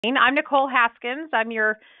I'm Nicole Haskins. I'm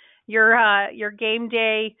your game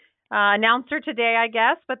day announcer today, I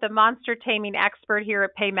guess, but the monster taming expert here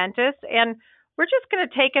at Paymentus. And we're just going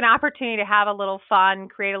to take an opportunity to have a little fun,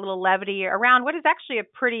 create a little levity around what is actually a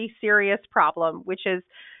pretty serious problem, which is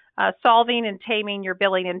solving and taming your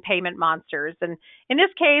billing and payment monsters. And in this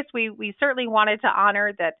case, we certainly wanted to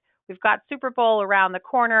honor that we've got Super Bowl around the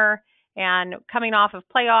corner and coming off of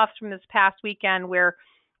playoffs from this past weekend where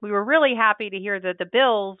we were really happy to hear that the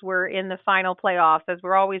Bills were in the final playoffs, as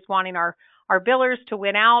we're always wanting our billers to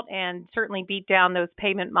win out and certainly beat down those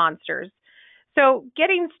payment monsters. So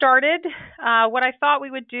getting started, what I thought we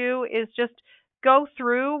would do is just go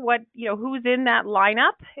through who's in that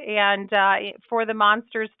lineup and for the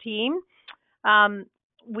monsters team.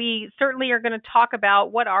 We certainly are going to talk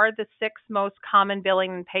about what are the 6 most common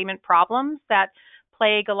billing and payment problems that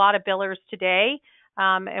plague a lot of billers today.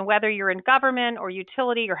 And whether you're in government or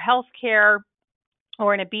utility or healthcare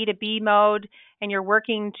or in a B2B mode and you're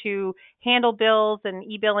working to handle bills and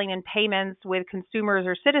e-billing and payments with consumers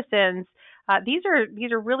or citizens, these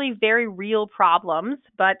are really very real problems.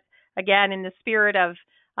 But again, in the spirit of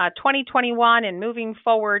 2021 and moving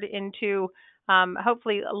forward into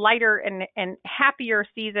hopefully lighter and happier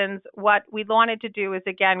seasons, what we wanted to do is,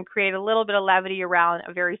 again, create a little bit of levity around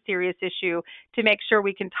a very serious issue to make sure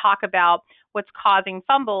we can talk about what's causing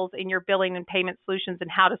fumbles in your billing and payment solutions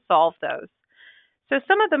and how to solve those. So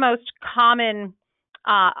some of the most common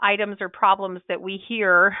items or problems that we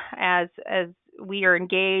hear as we are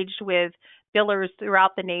engaged with billers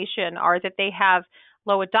throughout the nation are that they have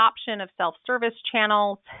low adoption of self-service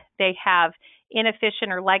channels. They have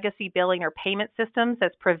inefficient or legacy billing or payment systems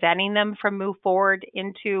that's preventing them from move forward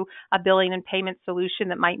into a billing and payment solution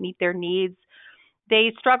that might meet their needs.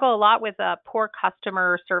 They struggle a lot with poor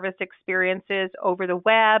customer service experiences over the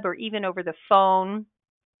web or even over the phone.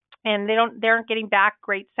 And they aren't getting back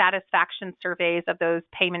great satisfaction surveys of those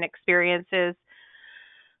payment experiences.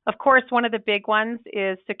 Of course, one of the big ones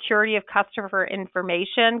is security of customer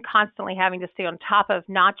information, constantly having to stay on top of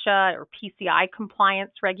NACHA or PCI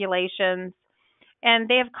compliance regulations. And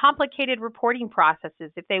they have complicated reporting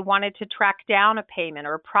processes if they wanted to track down a payment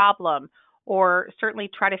or a problem, or certainly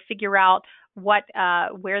try to figure out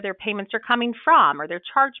where their payments are coming from, or their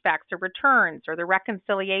chargebacks or returns or the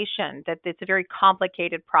reconciliation. That it's a very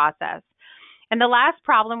complicated process. And the last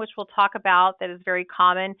problem, which we'll talk about that is very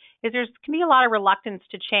common, is there can be a lot of reluctance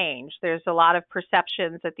to change. There's a lot of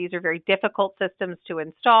perceptions that these are very difficult systems to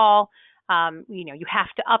install. You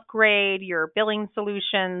have to upgrade your billing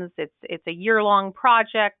solutions. It's a year-long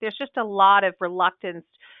project. There's just a lot of reluctance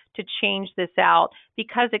to change this out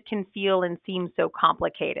because it can feel and seem so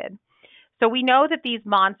complicated. So we know that these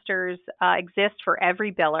monsters exist for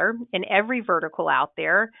every biller in every vertical out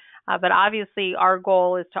there. But obviously, our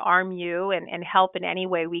goal is to arm you and help in any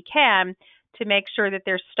way we can to make sure that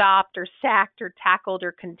they're stopped or sacked or tackled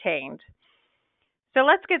or contained. So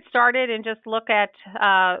let's get started and just look at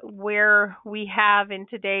where we have in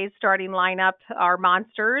today's starting lineup our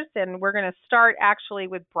monsters. And we're going to start actually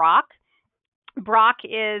with Brock. Brock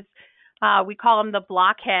is, we call him the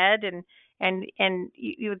blockhead, and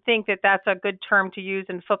you would think that that's a good term to use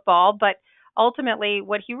in football, but ultimately,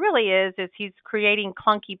 what he really is he's creating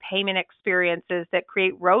clunky payment experiences that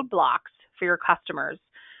create roadblocks for your customers.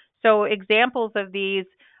 So examples of these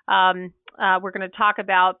we're going to talk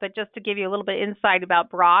about, but just to give you a little bit of insight about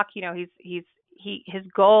Brock, his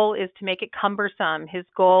goal is to make it cumbersome. His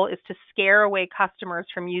goal is to scare away customers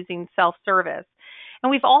from using self-service. And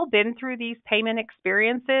we've all been through these payment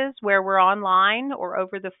experiences where we're online or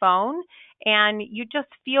over the phone, and you just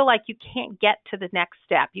feel like you can't get to the next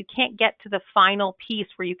step. You can't get to the final piece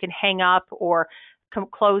where you can hang up or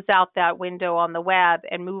close out that window on the web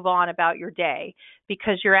and move on about your day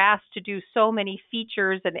because you're asked to do so many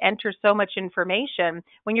features and enter so much information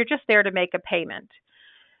when you're just there to make a payment.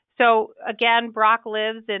 So again, Brock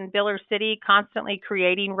lives in Biller City, constantly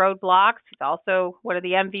creating roadblocks. He's also one of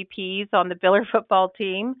the MVPs on the Biller football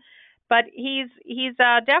team. But he's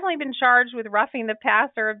definitely been charged with roughing the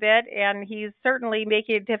passer a bit, and he's certainly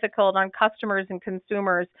making it difficult on customers and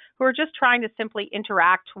consumers who are just trying to simply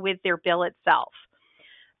interact with their bill itself.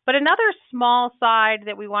 But another small side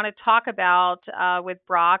that we want to talk about with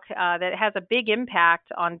Brock that has a big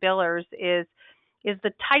impact on billers is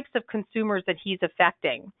the types of consumers that he's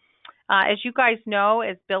affecting. As you guys know,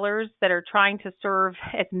 as billers that are trying to serve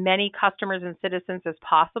as many customers and citizens as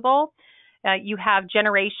possible, you have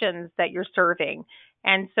generations that you're serving.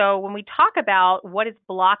 And so when we talk about what is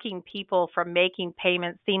blocking people from making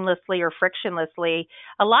payments seamlessly or frictionlessly,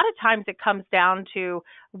 a lot of times it comes down to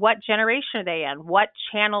what generation are they in? What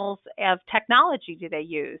channels of technology do they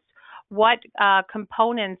use? what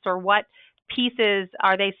components or what pieces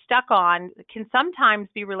are they stuck on can sometimes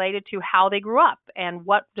be related to how they grew up and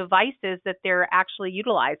what devices that they're actually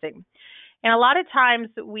utilizing. And a lot of times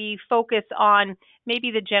we focus on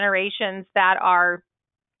maybe the generations that are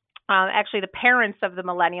actually the parents of the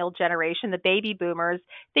millennial generation, the baby boomers,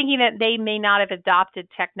 thinking that they may not have adopted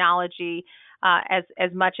technology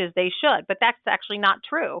as much as they should. But that's actually not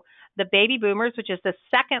true. The baby boomers, which is the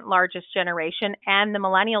second largest generation, and the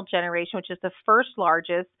millennial generation, which is the first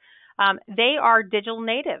largest, they are digital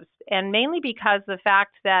natives, and mainly because of the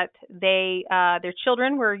fact that their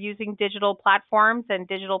children were using digital platforms and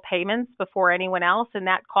digital payments before anyone else, and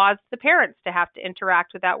that caused the parents to have to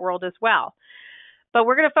interact with that world as well. But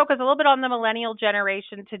we're going to focus a little bit on the millennial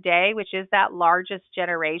generation today, which is that largest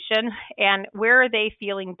generation, and where are they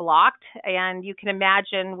feeling blocked? And you can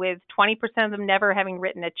imagine with 20% of them never having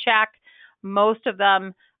written a check, most of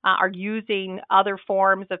them are using other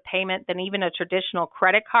forms of payment than even a traditional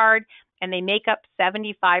credit card, and they make up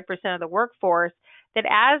 75% of the workforce, that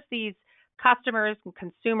as these customers and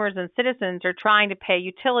consumers and citizens are trying to pay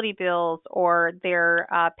utility bills or their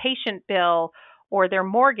patient bill or their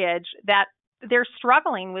mortgage, that they're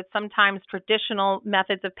struggling with sometimes traditional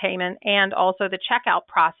methods of payment and also the checkout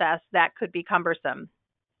process that could be cumbersome.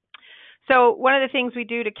 So one of the things we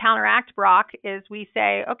do to counteract Brock is we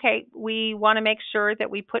say, okay, we want to make sure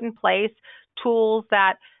that we put in place tools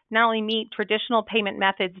that not only meet traditional payment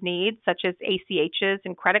methods needs, such as ACHs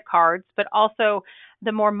and credit cards, but also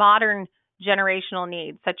the more modern generational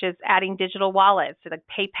needs, such as adding digital wallets like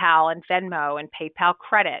PayPal and Venmo and PayPal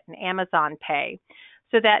Credit and Amazon Pay,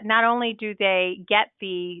 so that not only do they get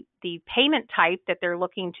the payment type that they're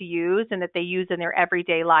looking to use and that they use in their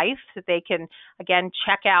everyday life, that they can, again,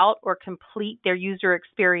 check out or complete their user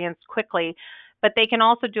experience quickly, but they can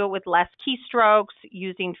also do it with less keystrokes,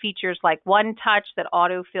 using features like One Touch that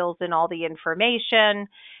auto-fills in all the information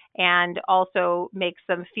and also makes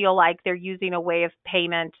them feel like they're using a way of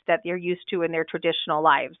payment that they're used to in their traditional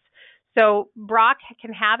lives. So Brock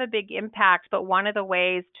can have a big impact, but one of the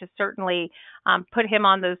ways to certainly put him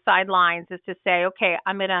on those sidelines is to say, okay,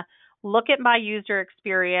 I'm going to look at my user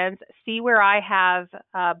experience, see where I have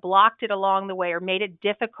blocked it along the way or made it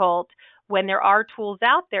difficult when there are tools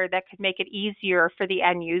out there that could make it easier for the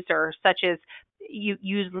end user, such as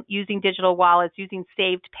using digital wallets, using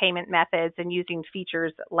saved payment methods, and using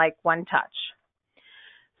features like One Touch.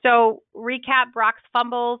 So recap Brock's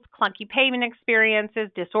fumbles, clunky payment experiences,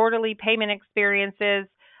 disorderly payment experiences,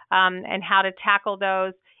 and how to tackle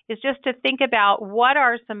those is just to think about what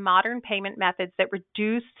are some modern payment methods that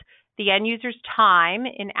reduce the end user's time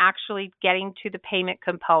in actually getting to the payment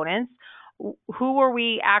components. Who are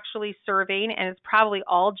we actually serving? And it's probably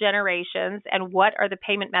all generations. And what are the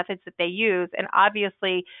payment methods that they use? And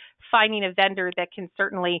obviously finding a vendor that can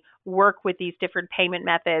certainly work with these different payment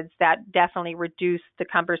methods that definitely reduce the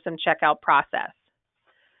cumbersome checkout process.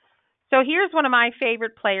 So here's one of my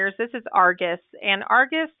favorite players. This is Argus. And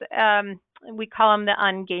Argus, we call him the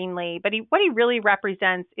ungainly, but what he really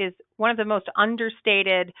represents is one of the most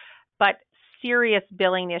understated but serious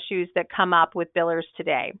billing issues that come up with billers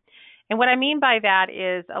today. And what I mean by that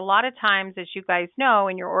is a lot of times, as you guys know,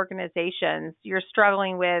 in your organizations, you're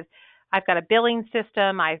struggling with, I've got a billing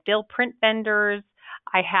system, I have bill print vendors,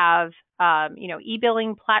 I have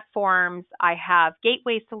e-billing platforms, I have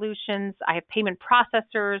gateway solutions, I have payment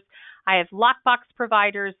processors, I have lockbox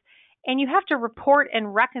providers, and you have to report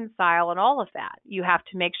and reconcile on all of that. You have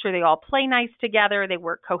to make sure they all play nice together, they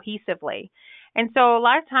work cohesively. And so a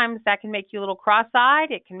lot of times that can make you a little cross-eyed.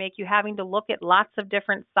 It can make you having to look at lots of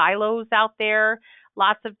different silos out there,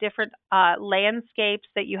 lots of different landscapes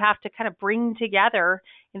that you have to kind of bring together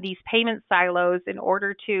in these payment silos in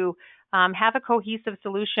order to have a cohesive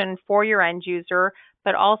solution for your end user,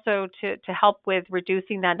 but also to help with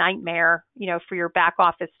reducing that nightmare, for your back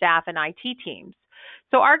office staff and IT teams.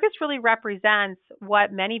 So Argus really represents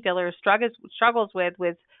what many billers struggles with,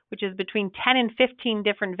 which is between 10 and 15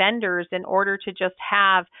 different vendors in order to just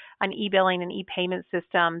have an e-billing and e-payment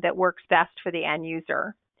system that works best for the end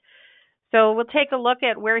user. So we'll take a look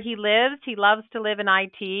at where he lives. He loves to live in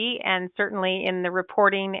IT and certainly in the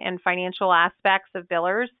reporting and financial aspects of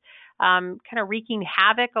billers, kind of wreaking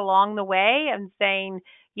havoc along the way and saying,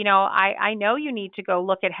 I know you need to go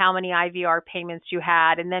look at how many IVR payments you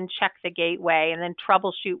had and then check the gateway and then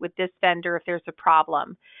troubleshoot with this vendor if there's a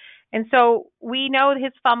problem. And so we know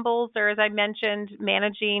his fumbles are, as I mentioned,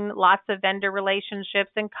 managing lots of vendor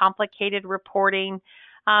relationships and complicated reporting.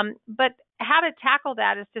 But how to tackle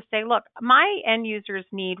that is to say, look, my end users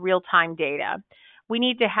need real-time data. We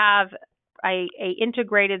need to have a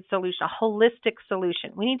integrated solution, a holistic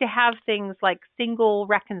solution. We need to have things like single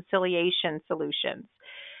reconciliation solutions.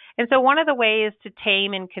 And so one of the ways to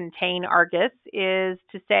tame and contain Argus is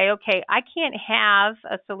to say, okay, I can't have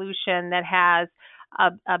a solution that has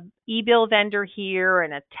a e-bill vendor here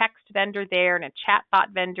and a text vendor there and a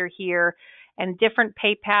chatbot vendor here and different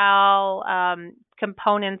PayPal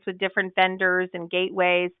components with different vendors and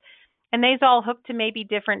gateways. And these all hook to maybe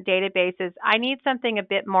different databases. I need something a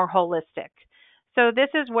bit more holistic. So this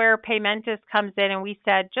is where Paymentus comes in, and we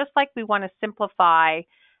said, just like we want to simplify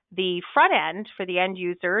the front end for the end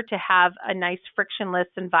user to have a nice frictionless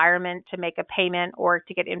environment to make a payment or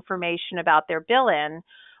to get information about their bill in,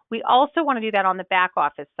 we also want to do that on the back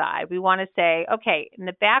office side. We want to say, okay, in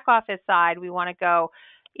the back office side, we want to go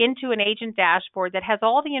into an agent dashboard that has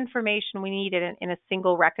all the information we need in a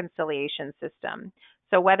single reconciliation system.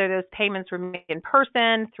 So whether those payments were made in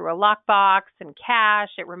person, through a lockbox, and cash,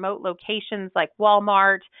 at remote locations like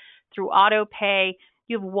Walmart, through auto pay,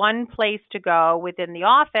 you have one place to go within the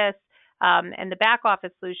office and the back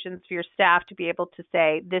office solutions for your staff to be able to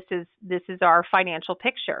say, this is our financial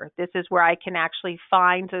picture. This is where I can actually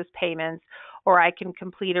find those payments, or I can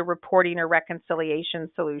complete a reporting or reconciliation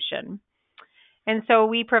solution. And so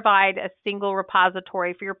we provide a single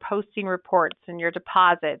repository for your posting reports and your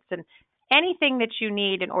deposits and anything that you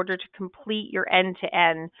need in order to complete your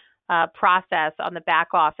end-to-end process on the back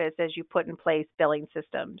office as you put in place billing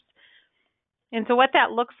systems. And so what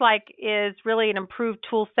that looks like is really an improved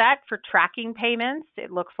tool set for tracking payments. It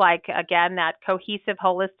looks like, again, that cohesive,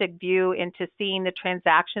 holistic view into seeing the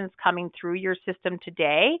transactions coming through your system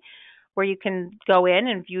today, where you can go in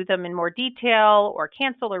and view them in more detail or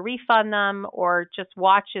cancel or refund them or just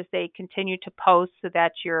watch as they continue to post so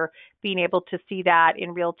that you're being able to see that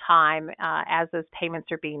in real time as those payments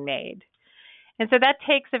are being made. And so that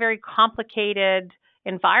takes a very complicated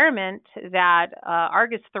environment that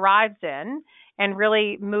Argus thrives in and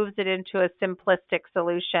really moves it into a simplistic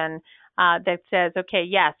solution that says, okay,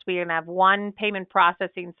 yes, we're going to have one payment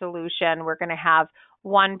processing solution. We're going to have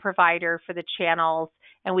one provider for the channels,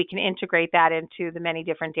 and we can integrate that into the many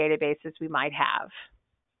different databases we might have.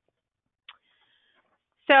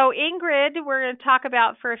 So Ingrid, we're going to talk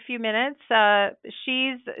about for a few minutes.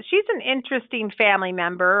 She's an interesting family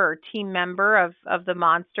member or team member of the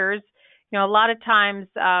Monsters. You know, a lot of times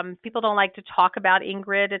people don't like to talk about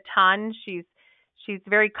Ingrid a ton. She's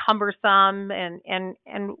very cumbersome,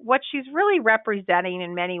 and what she's really representing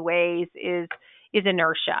in many ways is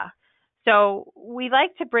inertia. So we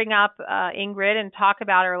like to bring up Ingrid and talk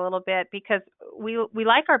about her a little bit because we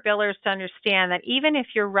like our billers to understand that even if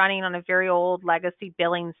you're running on a very old legacy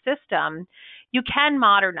billing system, you can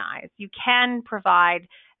modernize. You can provide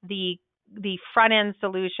the front end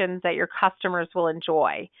solutions that your customers will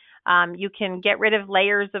enjoy. You can get rid of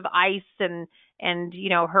layers of ice and you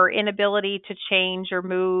know, her inability to change or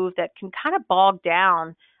move that can kind of bog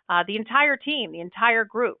down the entire team, the entire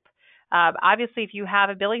group. Obviously, if you have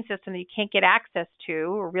a billing system that you can't get access to,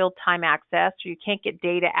 or real-time access, or you can't get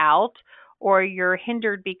data out, or you're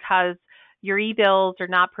hindered because your e-bills are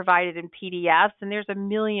not provided in PDFs, and there's a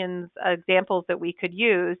million examples that we could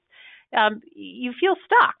use, you feel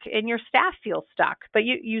stuck, and your staff feels stuck. But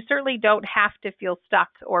you certainly don't have to feel stuck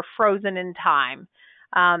or frozen in time,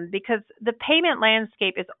 because the payment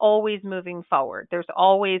landscape is always moving forward. There's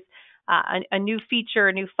always a new feature,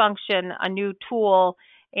 a new function, a new tool,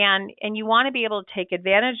 and you want to be able to take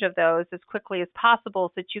advantage of those as quickly as possible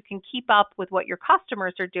so that you can keep up with what your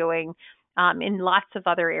customers are doing in lots of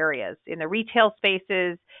other areas, in the retail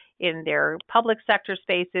spaces, in their public sector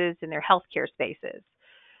spaces, in their healthcare spaces.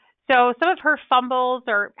 So some of her fumbles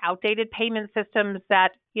are outdated payment systems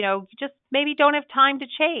that, you know, you just maybe don't have time to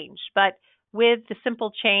change. But with the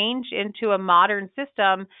simple change into a modern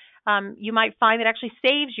system, you might find that actually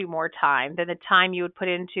saves you more time than the time you would put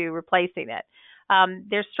into replacing it.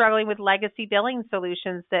 They're struggling with legacy billing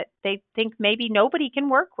solutions that they think maybe nobody can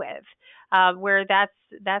work with, where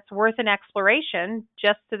that's worth an exploration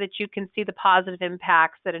just so that you can see the positive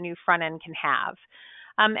impacts that a new front end can have.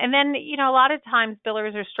 And then, you know, a lot of times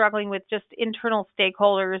billers are struggling with just internal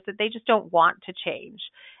stakeholders that they just don't want to change,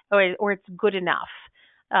 or it's good enough.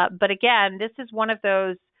 But again, this is one of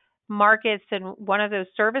those markets and one of those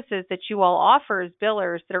services that you all offer as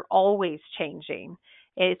billers that are always changing.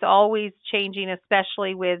 It's always changing,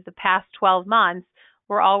 especially with the past 12 months.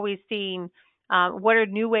 We're always seeing what are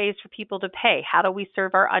new ways for people to pay? How do we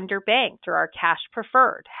serve our underbanked or our cash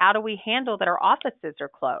preferred? How do we handle that our offices are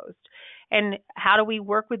closed? And how do we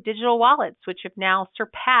work with digital wallets, which have now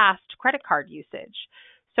surpassed credit card usage?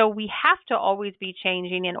 So we have to always be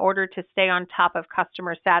changing in order to stay on top of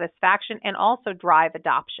customer satisfaction and also drive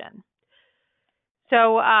adoption.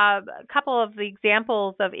 So a couple of the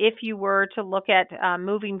examples of if you were to look at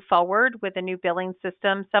moving forward with a new billing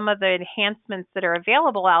system, some of the enhancements that are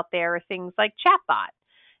available out there are things like chatbot,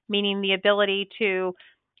 meaning the ability to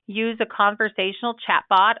use a conversational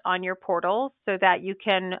chatbot on your portal so that you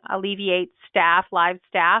can alleviate live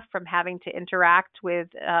staff from having to interact with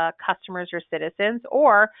customers or citizens,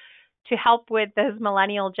 or to help with those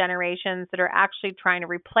millennial generations that are actually trying to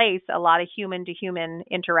replace a lot of human-to-human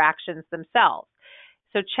interactions themselves.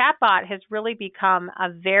 So chatbot has really become a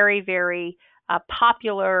very, very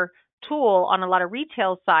popular tool on a lot of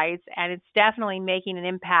retail sites, and it's definitely making an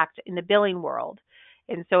impact in the billing world.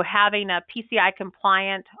 And so having a PCI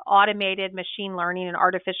compliant, automated machine learning and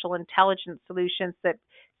artificial intelligence solutions that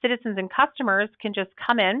citizens and customers can just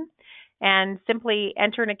come in and simply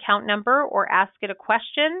enter an account number or ask it a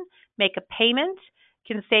question, make a payment,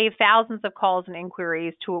 can save thousands of calls and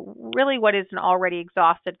inquiries to really what is an already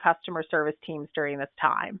exhausted customer service teams during this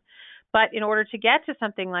time. But in order to get to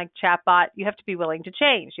something like chatbot, you have to be willing to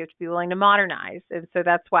change. You have to be willing to modernize. And so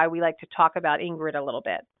that's why we like to talk about Ingrid a little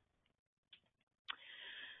bit.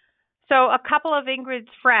 So a couple of Ingrid's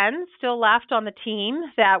friends still left on the team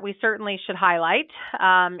that we certainly should highlight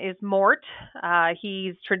is Mort.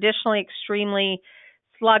 He's traditionally extremely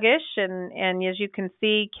sluggish and as you can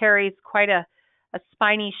see, carries quite a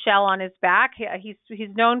spiny shell on his back. He's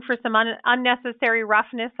known for some unnecessary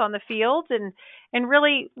roughness on the field, and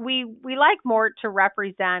really we like Mort to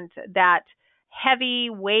represent that heavy,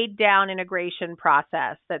 weighed down integration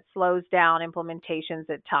process that slows down implementations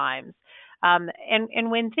at times.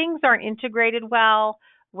 And when things aren't integrated well,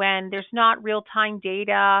 when there's not real-time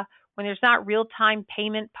data, when there's not real-time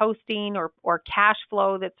payment posting or cash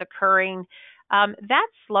flow that's occurring, that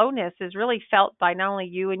slowness is really felt by not only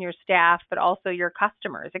you and your staff, but also your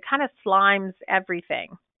customers. It kind of slimes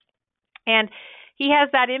everything. And he has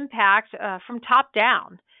that impact from top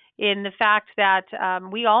down in the fact that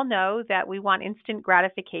we all know that we want instant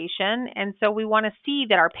gratification, and so we want to see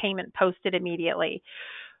that our payment posted immediately.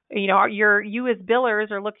 You know, you as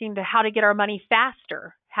billers are looking to how to get our money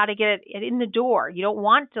faster, how to get it in the door. You don't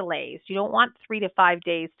want delays. You don't want 3 to 5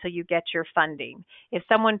 days till you get your funding. If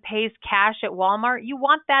someone pays cash at Walmart, you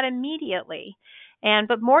want that immediately.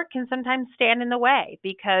 But Mort can sometimes stand in the way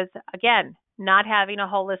because, again, not having a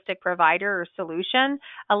holistic provider or solution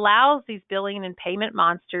allows these billing and payment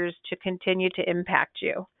monsters to continue to impact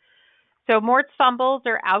you. So Mort's fumbles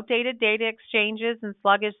are outdated data exchanges and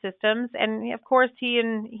sluggish systems, and of course he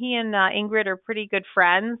and Ingrid are pretty good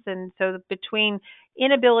friends, and so between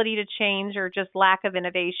inability to change or just lack of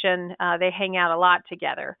innovation, they hang out a lot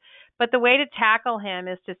together. But the way to tackle him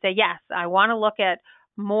is to say, yes, I want to look at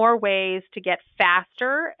more ways to get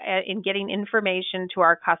faster in getting information to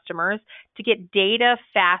our customers, to get data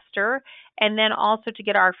faster, and then also to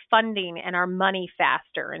get our funding and our money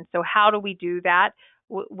faster. And so how do we do that?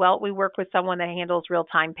 Well, we work with someone that handles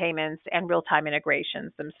real-time payments and real-time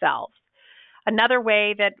integrations themselves. Another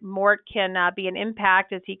way that Mort can be an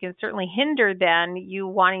impact is he can certainly hinder then you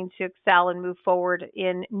wanting to excel and move forward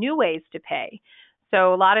in new ways to pay.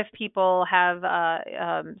 So a lot of people have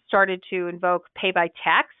started to invoke pay by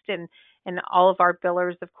text, and all of our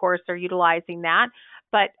billers, of course, are utilizing that.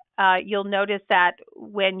 But you'll notice that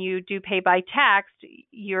when you do pay by text,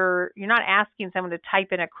 you're not asking someone to type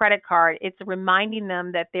in a credit card. It's reminding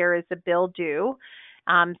them that there is a bill due.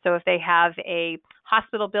 So if they have a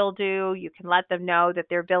hospital bill due, you can let them know that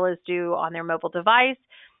their bill is due on their mobile device,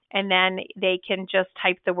 and then they can just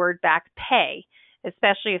type the word back pay,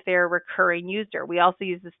 especially if they're a recurring user. We also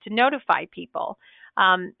use this to notify people.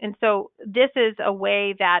 And so this is a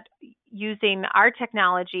way that using our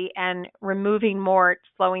technology and removing Mort,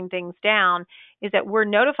 slowing things down, is that we're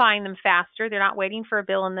notifying them faster. They're not waiting for a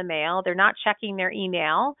bill in the mail. They're not checking their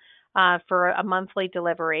email for a monthly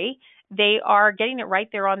delivery. They are getting it right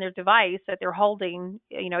there on their device that they're holding,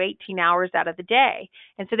 18 hours out of the day.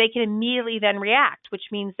 And so they can immediately then react, which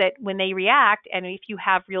means that when they react, and if you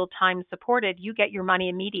have real time supported, you get your money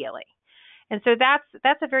immediately. And so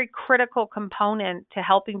that's a very critical component to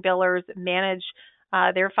helping billers manage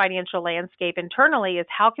their financial landscape internally, is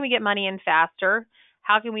how can we get money in faster?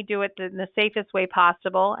 How can we do it in the safest way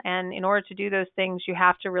possible? And in order to do those things, you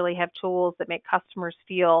have to really have tools that make customers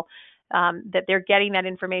feel that they're getting that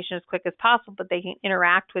information as quick as possible, but they can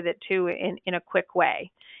interact with it too in a quick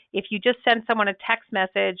way. If you just send someone a text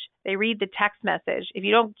message, they read the text message. If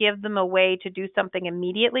you don't give them a way to do something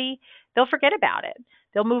immediately, they'll forget about it.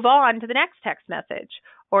 They'll move on to the next text message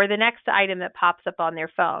or the next item that pops up on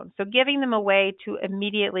their phone. So giving them a way to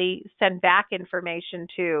immediately send back information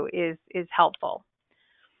to is helpful.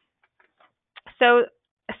 So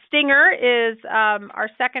Stinger is our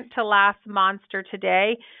second to last monster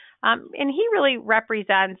today. And he really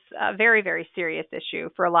represents a very, very serious issue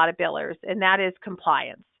for a lot of billers, and that is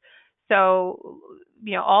compliance. So,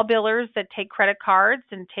 all billers that take credit cards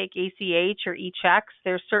and take ACH or e-checks,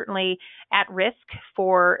 they're certainly at risk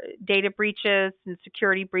for data breaches and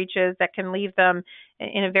security breaches that can leave them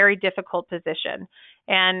in a very difficult position.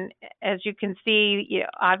 And as you can see,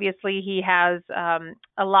 obviously he has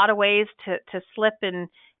a lot of ways to slip and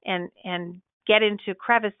get into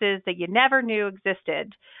crevices that you never knew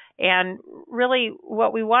existed. And really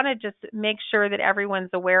what we want to just make sure that everyone's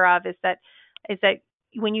aware of is that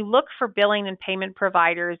when you look for billing and payment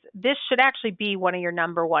providers, this should actually be one of your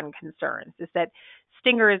number one concerns, is that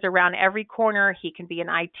Stinger is around every corner. He can be in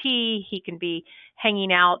IT. He can be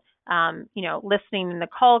hanging out, listening in the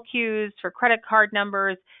call queues for credit card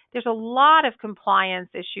numbers. There's a lot of compliance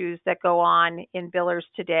issues that go on in billers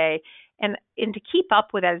today, and to keep up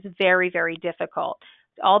with that is very, very difficult.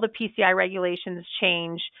 All the PCI regulations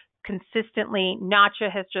change consistently.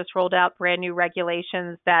 NACHA has just rolled out brand new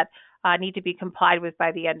regulations that need to be complied with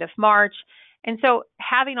by the end of March. And so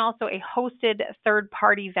having also a hosted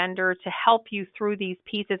third-party vendor to help you through these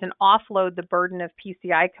pieces and offload the burden of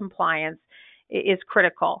PCI compliance is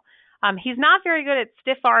critical. He's not very good at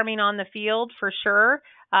stiff-arming on the field for sure,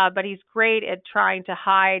 but he's great at trying to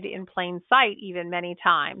hide in plain sight even many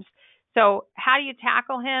times. So how do you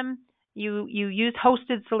tackle him? You use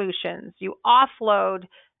hosted solutions. You offload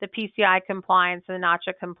the PCI compliance and the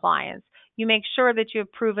NACHA compliance. You make sure that you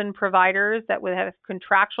have proven providers that would have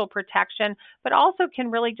contractual protection, but also can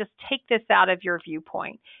really just take this out of your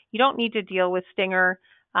viewpoint. You don't need to deal with Stinger,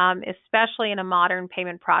 especially in a modern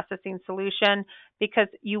payment processing solution, because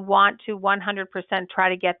you want to 100% try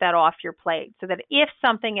to get that off your plate so that if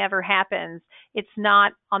something ever happens, it's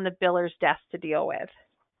not on the biller's desk to deal with.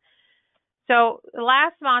 So the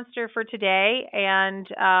last monster for today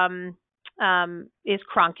is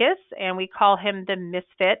Crunkus, and we call him the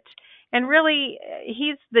misfit. And really,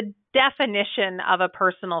 he's the definition of a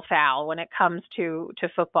personal foul when it comes to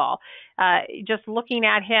football. Just looking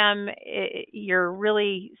at him, you're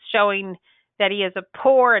really showing that he has a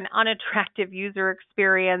poor and unattractive user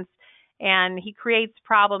experience, and he creates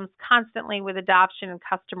problems constantly with adoption and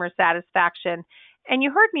customer satisfaction. And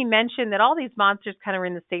you heard me mention that all these monsters kind of are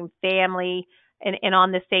in the same family and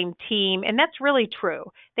on the same team, and that's really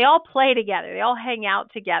true. They all play together. They all hang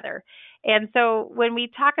out together. And so when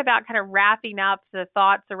we talk about kind of wrapping up the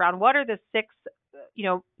thoughts around what are the 6,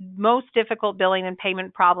 most difficult billing and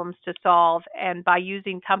payment problems to solve, and by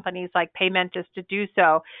using companies like Paymentus to do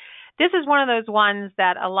so, this is one of those ones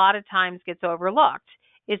that a lot of times gets overlooked,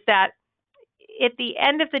 is that at the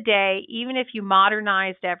end of the day, even if you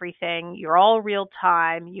modernized everything, you're all real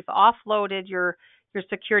time, you've offloaded your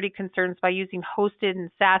security concerns by using hosted and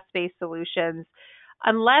SaaS-based solutions,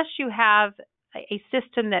 unless you have a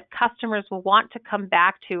system that customers will want to come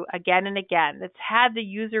back to again and again, that's had the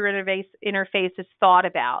user interface is thought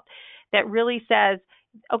about, that really says,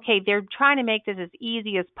 okay, they're trying to make this as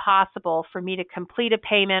easy as possible for me to complete a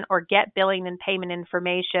payment or get billing and payment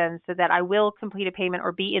information so that I will complete a payment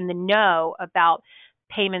or be in the know about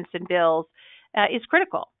payments and bills, is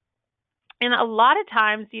critical. And a lot of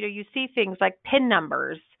times, you see things like PIN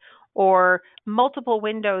numbers or multiple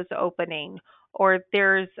windows opening, or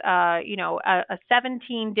there's, a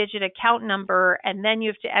 17-digit account number, and then you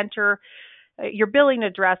have to enter your billing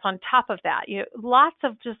address on top of that. Lots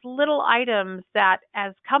of just little items that,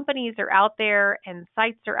 as companies are out there and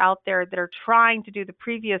sites are out there that are trying to do the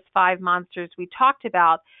previous 5 monsters we talked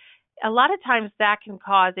about, a lot of times that can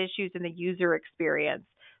cause issues in the user experience.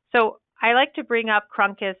 So I like to bring up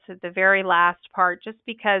Crunkus at the very last part, just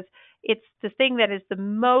because it's the thing that is the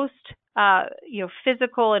most,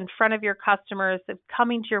 physical in front of your customers, of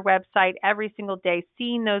coming to your website every single day,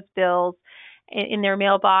 seeing those bills in their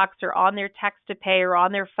mailbox or on their text to pay or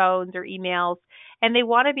on their phones or emails. And they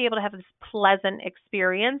want to be able to have this pleasant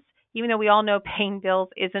experience, even though we all know paying bills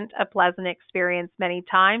isn't a pleasant experience many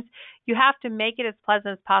times. You have to make it as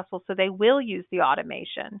pleasant as possible so they will use the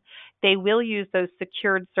automation. They will use those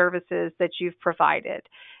secured services that you've provided.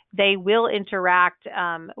 They will interact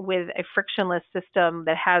with a frictionless system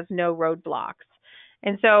that has no roadblocks.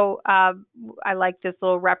 And so I like this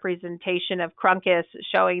little representation of Crunkus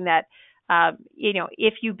showing that,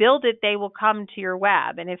 if you build it, they will come to your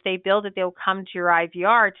web. And if they build it, they'll come to your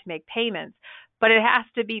IVR to make payments. But it has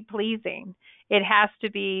to be pleasing. It has to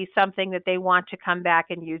be something that they want to come back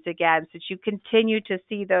and use again, so that you continue to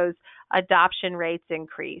see those adoption rates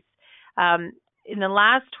increase. In the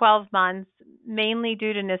last 12 months, mainly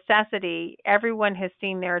due to necessity, everyone has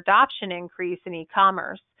seen their adoption increase in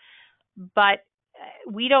e-commerce. But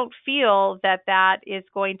we don't feel that that is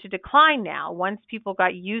going to decline now. Once people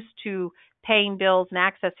got used to paying bills and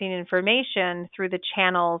accessing information through the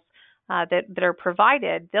channels that are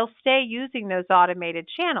provided, they'll stay using those automated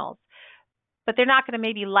channels, but they're not going to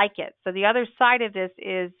maybe like it. So the other side of this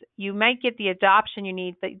is you might get the adoption you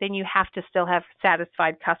need, but then you have to still have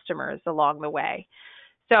satisfied customers along the way.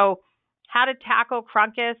 So how to tackle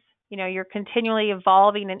Crunkus? You're continually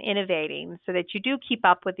evolving and innovating so that you do keep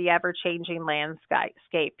up with the ever-changing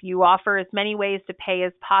landscape. You offer as many ways to pay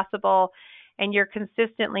as possible, and you're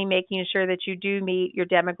consistently making sure that you do meet your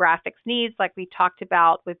demographics needs, like we talked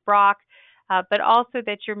about with Brock, but also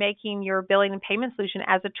that you're making your billing and payment solution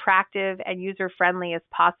as attractive and user-friendly as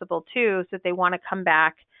possible too, so that they want to come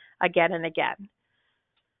back again and again.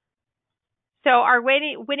 So our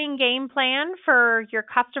winning game plan for your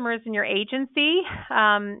customers and your agency,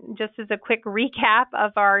 just as a quick recap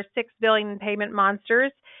of our 6 billion in payment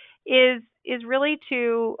monsters, is really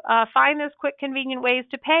to find those quick, convenient ways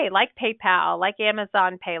to pay, like PayPal, like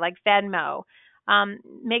Amazon Pay, like Venmo.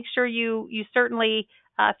 Make sure you certainly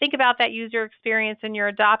think about that user experience in your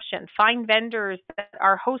adoption. Find vendors that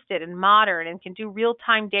are hosted and modern and can do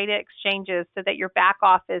real-time data exchanges so that your back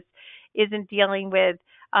office isn't dealing with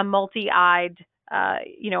a multi-eyed,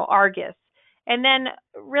 Argus. And then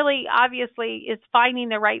really, obviously, is finding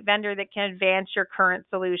the right vendor that can advance your current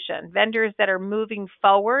solution. Vendors that are moving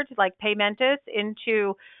forward, like Paymentus,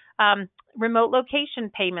 into remote location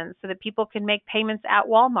payments so that people can make payments at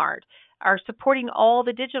Walmart, are supporting all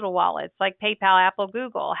the digital wallets like PayPal, Apple,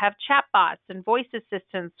 Google, have chatbots and voice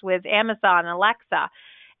assistants with Amazon, Alexa,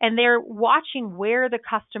 and they're watching where the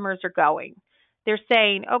customers are going. They're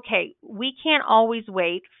saying, okay, we can't always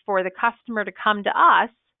wait for the customer to come to us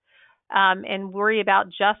and worry about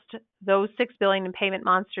just those 6 billion in payment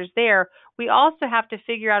monsters there. We also have to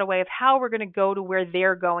figure out a way of how we're going to go to where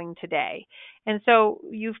they're going today. And so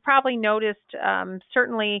you've probably noticed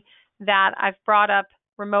certainly that I've brought up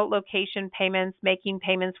remote location payments, making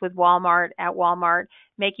payments with Walmart at Walmart,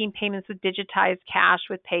 making payments with digitized cash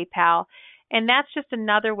with PayPal. And that's just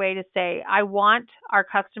another way to say, I want our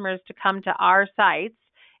customers to come to our sites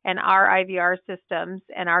and our IVR systems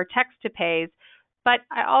and our text-to-pays, but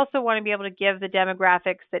I also want to be able to give the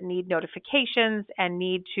demographics that need notifications and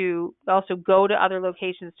need to also go to other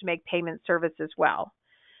locations to make payment service as well.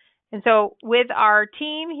 And so with our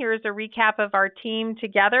team, here's a recap of our team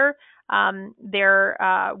together.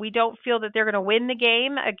 We don't feel that they're going to win the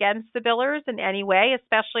game against the billers in any way,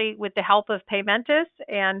 especially with the help of Paymentus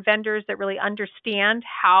and vendors that really understand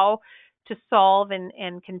how to solve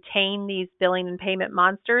and contain these billing and payment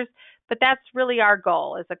monsters. But that's really our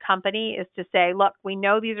goal as a company, is to say, look, we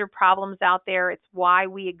know these are problems out there. It's why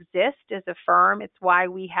we exist as a firm. It's why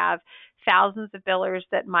we have thousands of billers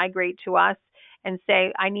that migrate to us and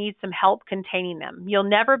say, I need some help containing them. You'll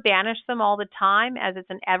never banish them all the time, as it's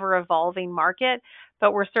an ever-evolving market,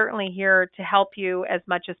 but we're certainly here to help you as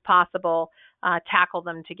much as possible tackle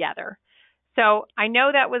them together. So I know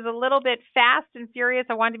that was a little bit fast and furious.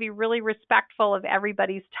 I wanted to be really respectful of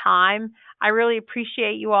everybody's time. I really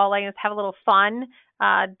appreciate you all letting us have a little fun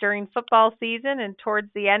during football season and towards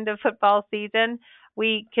the end of football season.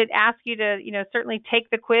 We could ask you to, certainly take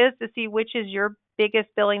the quiz to see which is your biggest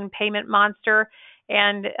billing payment monster,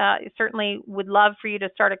 and certainly would love for you to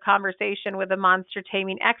start a conversation with a monster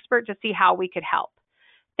taming expert to see how we could help.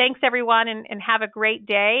 Thanks, everyone, and have a great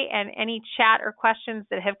day. And any chat or questions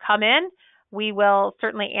that have come in, we will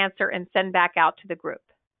certainly answer and send back out to the group.